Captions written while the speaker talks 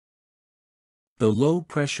The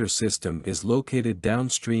low-pressure system is located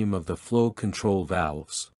downstream of the flow control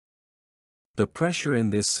valves. The pressure in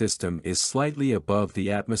this system is slightly above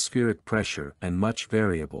the atmospheric pressure and much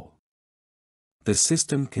variable. The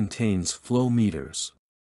system contains flow meters,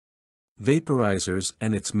 vaporizers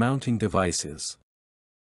and its mounting devices,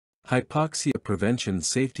 hypoxia prevention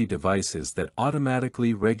safety devices that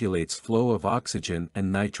automatically regulates flow of oxygen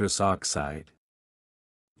and nitrous oxide,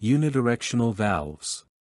 unidirectional valves,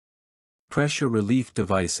 pressure relief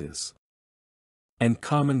devices, and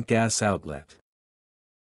common gas outlet.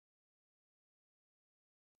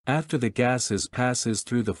 After the gases passes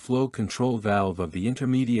through the flow control valve of the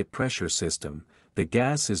intermediate pressure system, the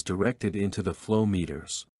gas is directed into the flow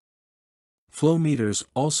meters. Flow meters,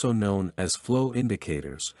 also known as flow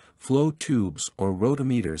indicators, flow tubes or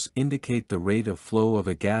rotometers, indicate the rate of flow of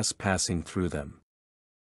a gas passing through them.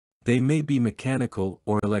 They may be mechanical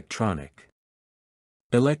or electronic.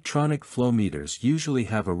 Electronic flow meters usually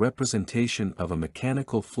have a representation of a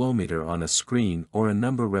mechanical flow meter on a screen or a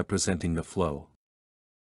number representing the flow.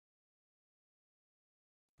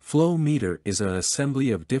 Flow meter is an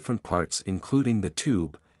assembly of different parts including the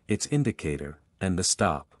tube, its indicator, and the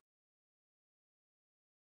stop.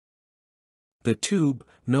 The tube,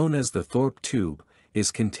 known as the Thorpe tube,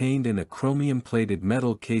 is contained in a chromium-plated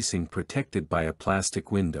metal casing protected by a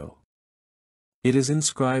plastic window. It is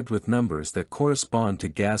inscribed with numbers that correspond to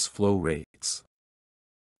gas flow rates.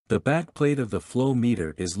 The backplate of the flow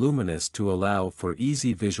meter is luminous to allow for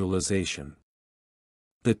easy visualization.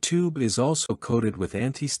 The tube is also coated with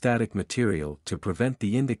anti-static material to prevent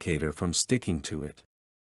the indicator from sticking to it.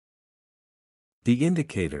 The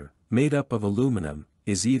indicator, made up of aluminum,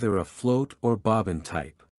 is either a float or bobbin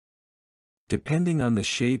type. Depending on the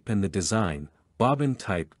shape and the design, bobbin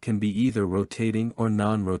type can be either rotating or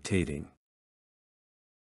non-rotating.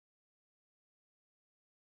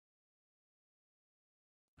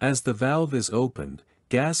 As the valve is opened,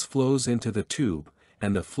 gas flows into the tube,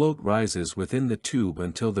 and the float rises within the tube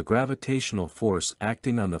until the gravitational force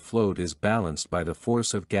acting on the float is balanced by the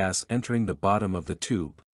force of gas entering the bottom of the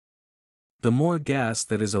tube. The more gas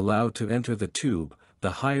that is allowed to enter the tube,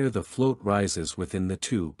 the higher the float rises within the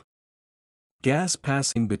tube. Gas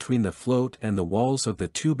passing between the float and the walls of the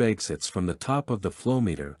tube exits from the top of the flow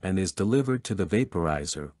meter and is delivered to the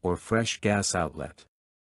vaporizer or fresh gas outlet.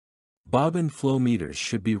 Bobbin flow meters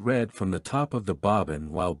should be read from the top of the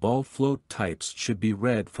bobbin, while ball float types should be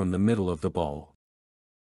read from the middle of the ball.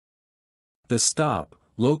 The stop,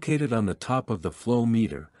 located on the top of the flow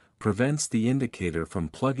meter, prevents the indicator from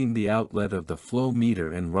plugging the outlet of the flow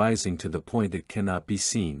meter and rising to the point it cannot be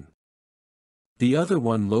seen. The other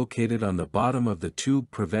one located on the bottom of the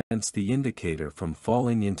tube prevents the indicator from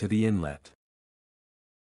falling into the inlet.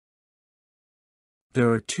 There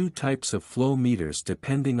are two types of flow meters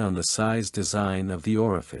depending on the size design of the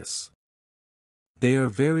orifice. They are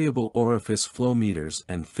variable orifice flow meters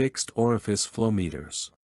and fixed orifice flow meters.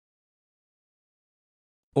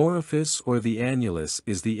 Orifice or the annulus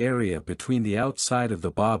is the area between the outside of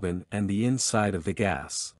the bobbin and the inside of the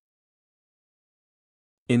gas.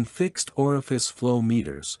 In fixed orifice flow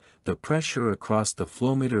meters, the pressure across the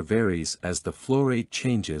flow meter varies as the flow rate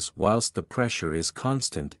changes, whilst the pressure is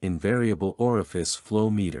constant in variable orifice flow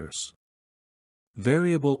meters.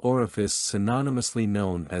 Variable orifice, synonymously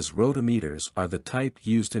known as rotometers, are the type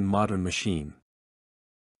used in modern machine.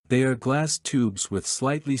 They are glass tubes with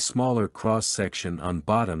slightly smaller cross-section on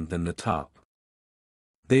bottom than the top.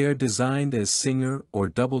 They are designed as Singer or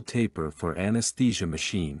double taper for anesthesia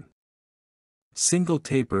machine. Single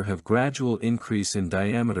taper have gradual increase in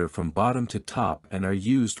diameter from bottom to top and are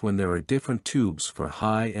used when there are different tubes for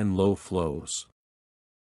high and low flows.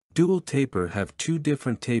 Dual taper have two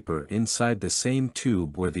different taper inside the same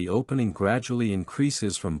tube where the opening gradually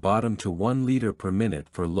increases from bottom to 1 liter per minute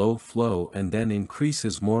for low flow and then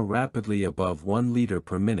increases more rapidly above 1 liter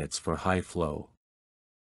per minute for high flow.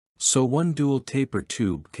 So one dual taper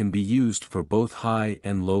tube can be used for both high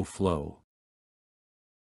and low flow.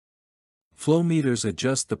 Flow meters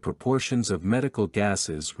adjust the proportions of medical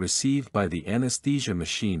gases received by the anesthesia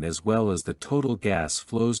machine as well as the total gas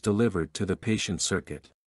flows delivered to the patient circuit.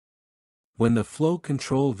 When the flow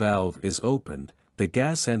control valve is opened, the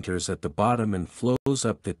gas enters at the bottom and flows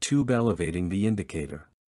up the tube, elevating the indicator.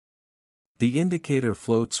 The indicator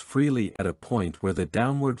floats freely at a point where the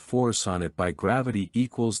downward force on it by gravity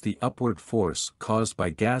equals the upward force caused by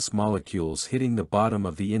gas molecules hitting the bottom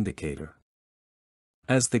of the indicator.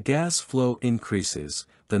 As the gas flow increases,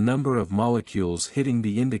 the number of molecules hitting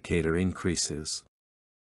the indicator increases.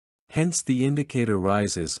 Hence the indicator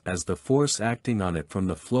rises as the force acting on it from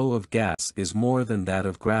the flow of gas is more than that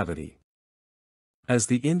of gravity. As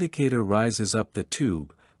the indicator rises up the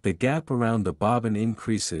tube, the gap around the bobbin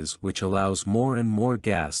increases, which allows more and more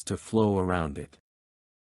gas to flow around it.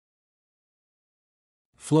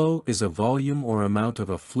 Flow is a volume or amount of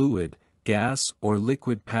a fluid, gas, or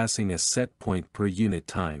liquid passing a set point per unit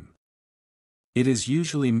time. It is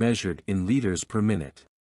usually measured in liters per minute.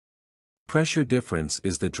 Pressure difference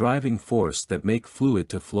is the driving force that makes fluid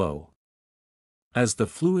to flow. As the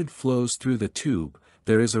fluid flows through the tube,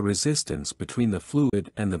 there is a resistance between the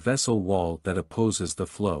fluid and the vessel wall that opposes the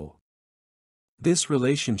flow. This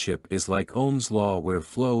relationship is like Ohm's law, where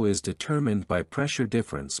flow is determined by pressure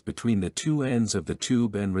difference between the two ends of the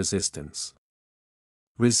tube and resistance.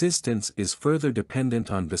 Resistance is further dependent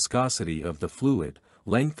on viscosity of the fluid,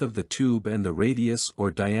 length of the tube, and the radius or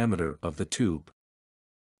diameter of the tube.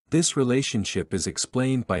 This relationship is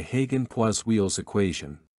explained by Hagen-Poiseuille's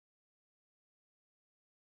equation.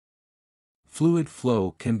 Fluid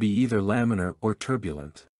flow can be either laminar or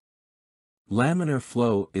turbulent. Laminar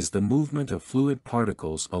flow is the movement of fluid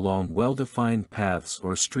particles along well-defined paths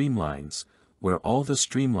or streamlines, where all the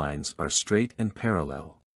streamlines are straight and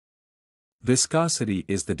parallel. Viscosity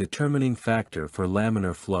is the determining factor for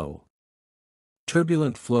laminar flow.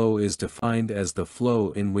 Turbulent flow is defined as the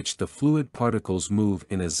flow in which the fluid particles move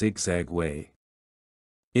in a zigzag way.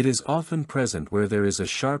 It is often present where there is a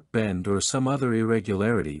sharp bend or some other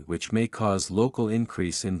irregularity which may cause local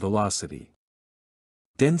increase in velocity.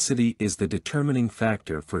 Density is the determining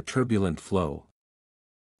factor for turbulent flow.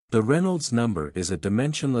 The Reynolds number is a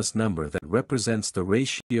dimensionless number that represents the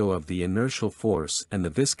ratio of the inertial force and the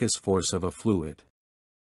viscous force of a fluid.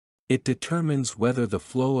 It determines whether the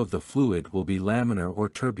flow of the fluid will be laminar or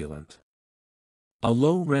turbulent. A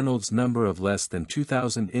low Reynolds number of less than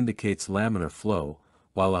 2000 indicates laminar flow,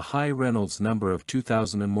 while a high Reynolds number of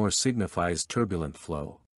 2000 and more signifies turbulent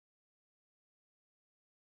flow.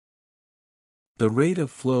 The rate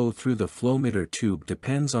of flow through the flowmeter tube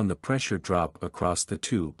depends on the pressure drop across the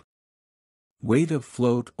tube, weight of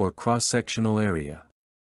float or cross-sectional area,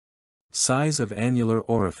 size of annular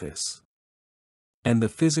orifice, and the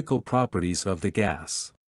physical properties of the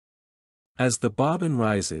gas. As the bobbin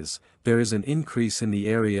rises, there is an increase in the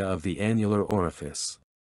area of the annular orifice.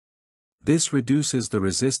 This reduces the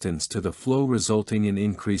resistance to the flow, resulting in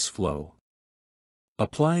increased flow.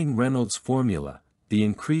 Applying Reynolds' formula, the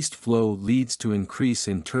increased flow leads to increase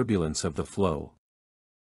in turbulence of the flow.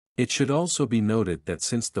 It should also be noted that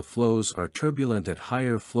since the flows are turbulent at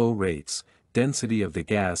higher flow rates, density of the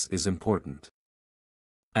gas is important.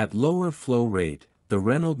 At lower flow rate, the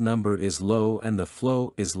Reynolds number is low and the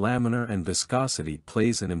flow is laminar, and viscosity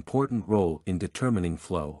plays an important role in determining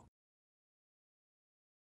flow.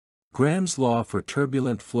 Graham's law for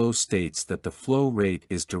turbulent flow states that the flow rate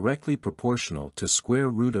is directly proportional to square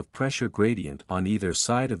root of pressure gradient on either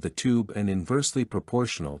side of the tube and inversely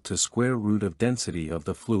proportional to square root of density of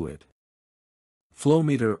the fluid.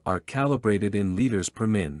 Flowmeter are calibrated in liters per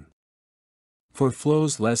min. For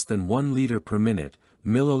flows less than 1 liter per minute,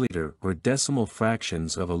 milliliter or decimal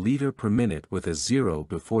fractions of a liter per minute with a 0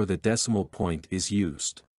 before the decimal point is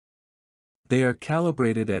used. They are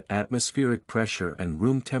calibrated at atmospheric pressure and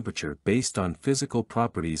room temperature based on physical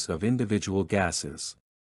properties of individual gases.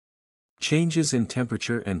 Changes in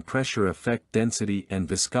temperature and pressure affect density and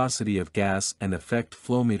viscosity of gas and affect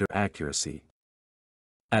flowmeter accuracy.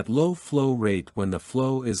 At low flow rate, when the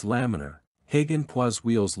flow is laminar,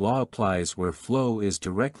 Hagen-Poiseuille's law applies, where flow is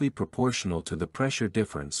directly proportional to the pressure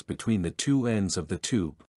difference between the two ends of the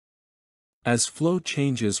tube. As flow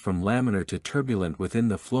changes from laminar to turbulent within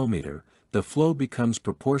the flowmeter, the flow becomes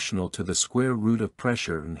proportional to the square root of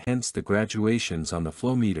pressure, and hence the graduations on the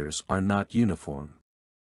flowmeters are not uniform.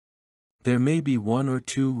 There may be 1 or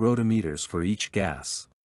 2 rotometers for each gas.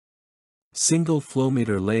 Single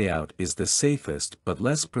flowmeter layout is the safest but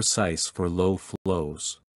less precise for low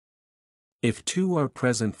flows. If 2 are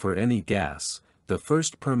present for any gas, the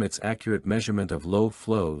first permits accurate measurement of low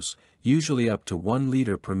flows, usually up to 1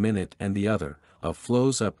 liter per minute, and the other, of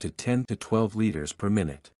flows up to 10 to 12 liters per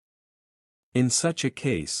minute. In such a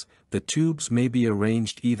case, the tubes may be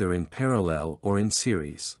arranged either in parallel or in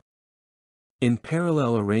series. In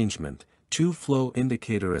parallel arrangement, 2 flow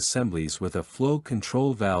indicator assemblies with a flow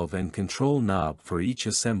control valve and control knob for each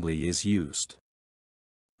assembly is used.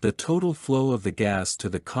 The total flow of the gas to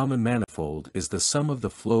the common manifold is the sum of the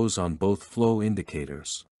flows on both flow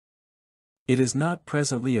indicators. It is not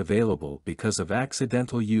presently available because of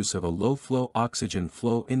accidental use of a low-flow oxygen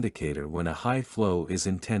flow indicator when a high flow is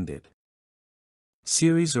intended.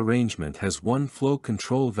 Series arrangement has 1 flow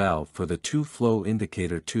control valve for the 2 flow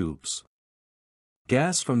indicator tubes.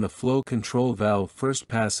 Gas from the flow control valve first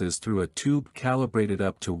passes through a tube calibrated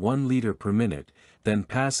up to 1 liter per minute, then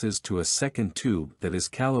passes to a second tube that is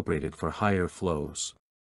calibrated for higher flows.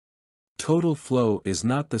 Total flow is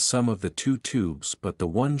not the sum of the two tubes but the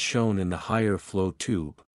one shown in the higher flow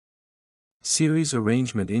tube. Series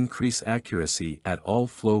arrangement increase accuracy at all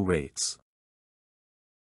flow rates.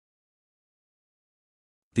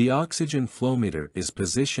 The oxygen flow meter is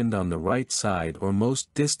positioned on the right side or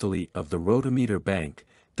most distally of the rotometer bank,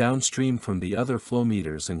 downstream from the other flow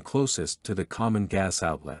meters and closest to the common gas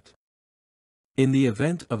outlet. In the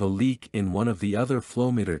event of a leak in one of the other flow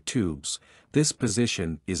meter tubes, this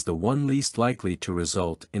position is the one least likely to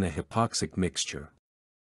result in a hypoxic mixture.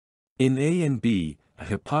 In A and B, a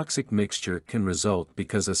hypoxic mixture can result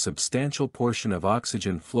because a substantial portion of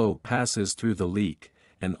oxygen flow passes through the leak,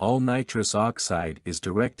 and all nitrous oxide is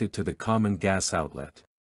directed to the common gas outlet.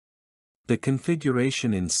 The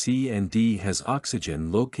configuration in C and D has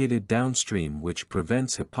oxygen located downstream which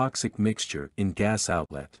prevents hypoxic mixture in gas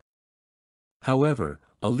outlet. However,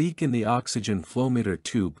 a leak in the oxygen flow meter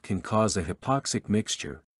tube can cause a hypoxic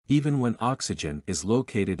mixture, even when oxygen is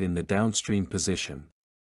located in the downstream position.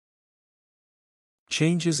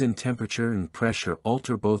 Changes in temperature and pressure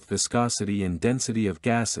alter both viscosity and density of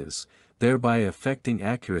gases, thereby affecting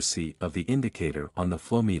accuracy of the indicator on the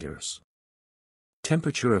flow meters.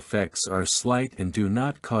 Temperature effects are slight and do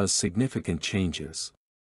not cause significant changes.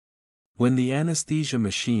 When the anesthesia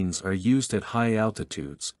machines are used at high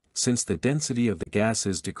altitudes, since the density of the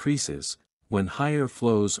gases decreases, when higher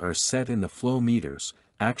flows are set in the flow meters,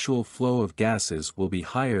 actual flow of gases will be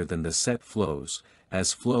higher than the set flows,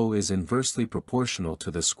 as flow is inversely proportional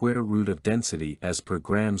to the square root of density as per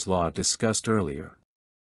Graham's law discussed earlier.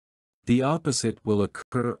 The opposite will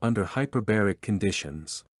occur under hyperbaric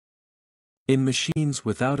conditions. In machines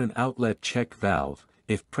without an outlet check valve,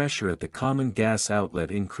 if pressure at the common gas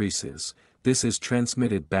outlet increases, this is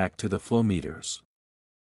transmitted back to the flow meters,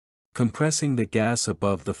 compressing the gas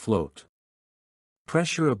above the float.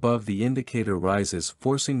 Pressure above the indicator rises,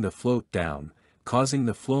 forcing the float down, causing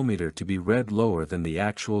the flow meter to be read lower than the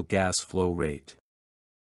actual gas flow rate.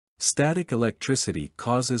 Static electricity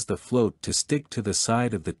causes the float to stick to the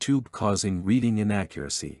side of the tube, causing reading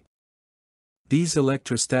inaccuracy. These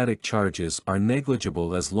electrostatic charges are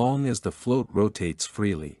negligible as long as the float rotates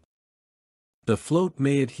freely. The float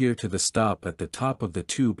may adhere to the stop at the top of the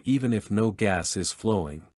tube even if no gas is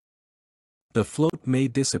flowing. The float may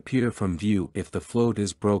disappear from view if the float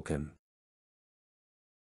is broken.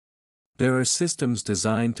 There are systems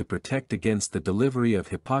designed to protect against the delivery of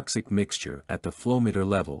hypoxic mixture at the flow meter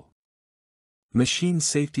level. Machine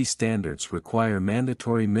safety standards require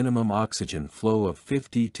mandatory minimum oxygen flow of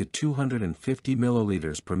 50 to 250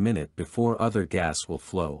 milliliters per minute before other gas will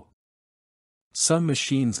flow. Some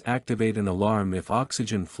machines activate an alarm if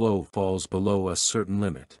oxygen flow falls below a certain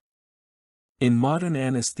limit. In modern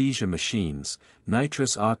anesthesia machines,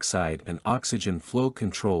 nitrous oxide and oxygen flow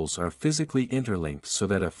controls are physically interlinked so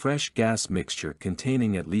that a fresh gas mixture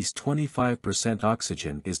containing at least 25%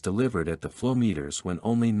 oxygen is delivered at the flow meters when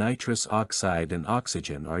only nitrous oxide and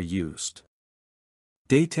oxygen are used.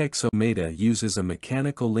 Datex Omeda uses a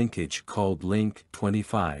mechanical linkage called Link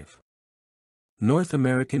 25. North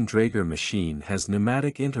American Draeger machine has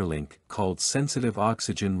pneumatic interlink called Sensitive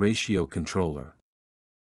Oxygen Ratio Controller.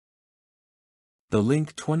 The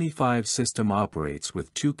Link 25 system operates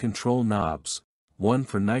with two control knobs, one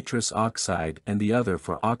for nitrous oxide and the other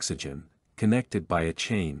for oxygen, connected by a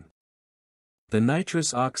chain. The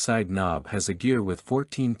nitrous oxide knob has a gear with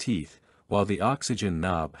 14 teeth, while the oxygen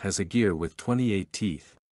knob has a gear with 28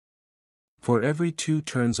 teeth. For every 2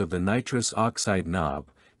 turns of the nitrous oxide knob,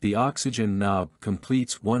 the oxygen knob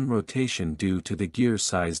completes 1 rotation due to the gear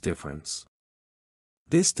size difference.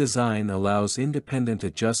 This design allows independent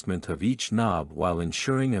adjustment of each knob while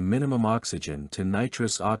ensuring a minimum oxygen to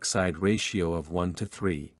nitrous oxide ratio of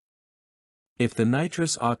 1:3. If the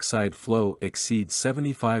nitrous oxide flow exceeds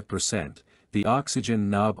 75%, the oxygen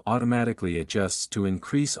knob automatically adjusts to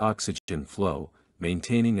increase oxygen flow,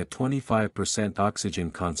 maintaining a 25%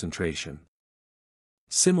 oxygen concentration.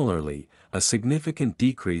 Similarly, a significant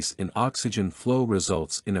decrease in oxygen flow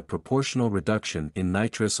results in a proportional reduction in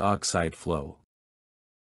nitrous oxide flow.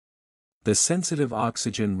 The Sensitive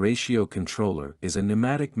Oxygen Ratio Controller is a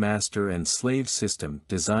pneumatic master and slave system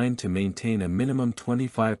designed to maintain a minimum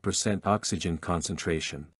 25% oxygen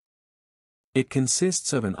concentration. It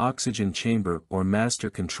consists of an oxygen chamber or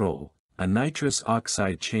master control, a nitrous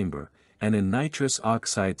oxide chamber, and a nitrous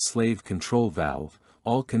oxide slave control valve,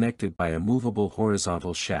 all connected by a movable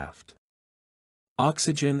horizontal shaft.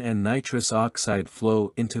 Oxygen and nitrous oxide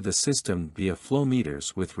flow into the system via flow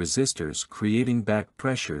meters with resistors creating back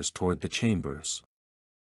pressures toward the chambers.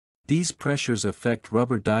 These pressures affect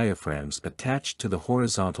rubber diaphragms attached to the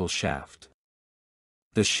horizontal shaft.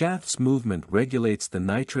 The shaft's movement regulates the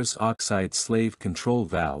nitrous oxide slave control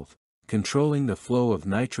valve, controlling the flow of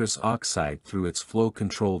nitrous oxide through its flow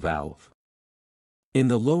control valve. In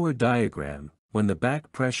the lower diagram, when the back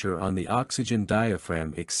pressure on the oxygen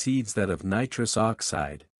diaphragm exceeds that of nitrous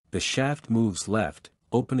oxide, the shaft moves left,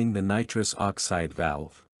 opening the nitrous oxide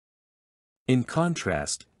valve. In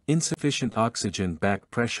contrast, insufficient oxygen back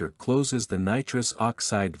pressure closes the nitrous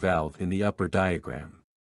oxide valve in the upper diagram.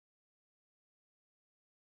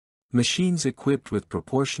 Machines equipped with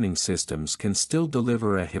proportioning systems can still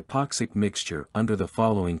deliver a hypoxic mixture under the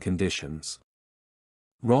following conditions.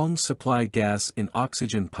 Wrong supply gas in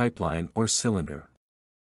oxygen pipeline or cylinder.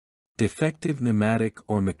 Defective pneumatic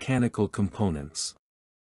or mechanical components.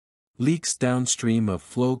 Leaks downstream of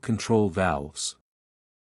flow control valves.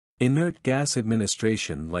 Inert gas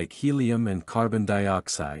administration like helium and carbon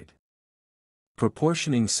dioxide.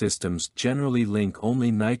 Proportioning systems generally link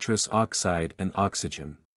only nitrous oxide and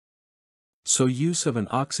oxygen. So use of an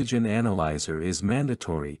oxygen analyzer is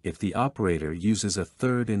mandatory if the operator uses a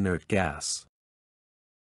third inert gas.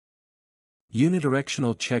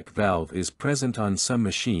 Unidirectional check valve is present on some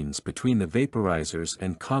machines between the vaporizers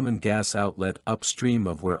and common gas outlet upstream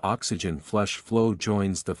of where oxygen flush flow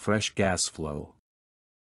joins the fresh gas flow.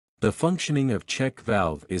 The functioning of check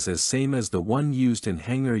valve is as same as the one used in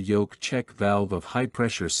hanger yoke check valve of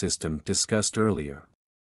high-pressure system discussed earlier.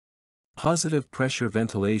 Positive pressure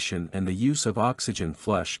ventilation and the use of oxygen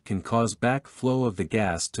flush can cause backflow of the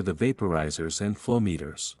gas to the vaporizers and flow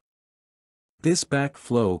meters. This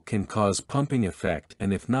backflow can cause pumping effect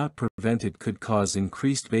and if not prevented could cause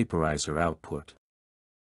increased vaporizer output.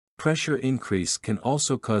 Pressure increase can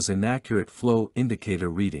also cause inaccurate flow indicator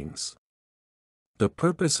readings. The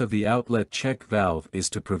purpose of the outlet check valve is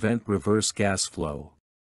to prevent reverse gas flow.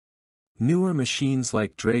 Newer machines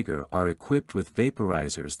like Draeger are equipped with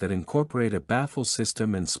vaporizers that incorporate a baffle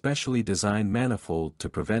system and specially designed manifold to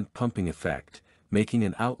prevent pumping effect, making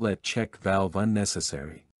an outlet check valve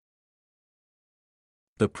unnecessary.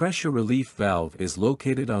 The pressure relief valve is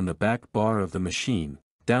located on the back bar of the machine,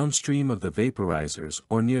 downstream of the vaporizers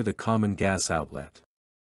or near the common gas outlet.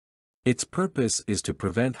 Its purpose is to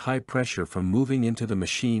prevent high pressure from moving into the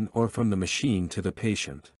machine or from the machine to the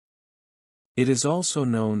patient. It is also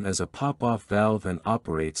known as a pop-off valve and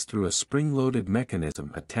operates through a spring-loaded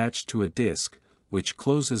mechanism attached to a disc, which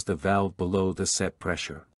closes the valve below the set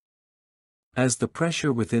pressure. As the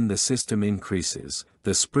pressure within the system increases,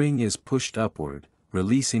 the spring is pushed upward,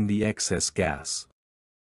 releasing the excess gas.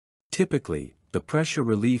 Typically, the pressure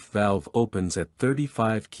relief valve opens at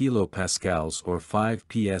 35 kPa or 5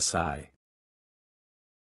 psi.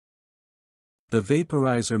 The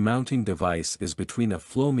vaporizer mounting device is between a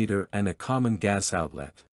flow meter and a common gas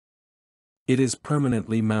outlet. It is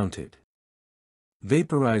permanently mounted.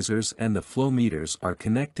 Vaporizers and the flow meters are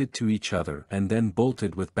connected to each other and then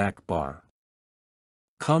bolted with back bar.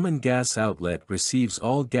 Common gas outlet receives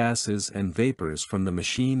all gases and vapors from the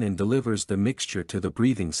machine and delivers the mixture to the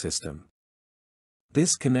breathing system.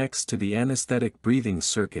 This connects to the anesthetic breathing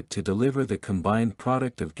circuit to deliver the combined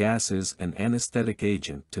product of gases and anesthetic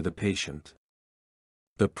agent to the patient.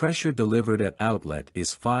 The pressure delivered at outlet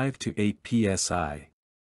is 5 to 8 psi.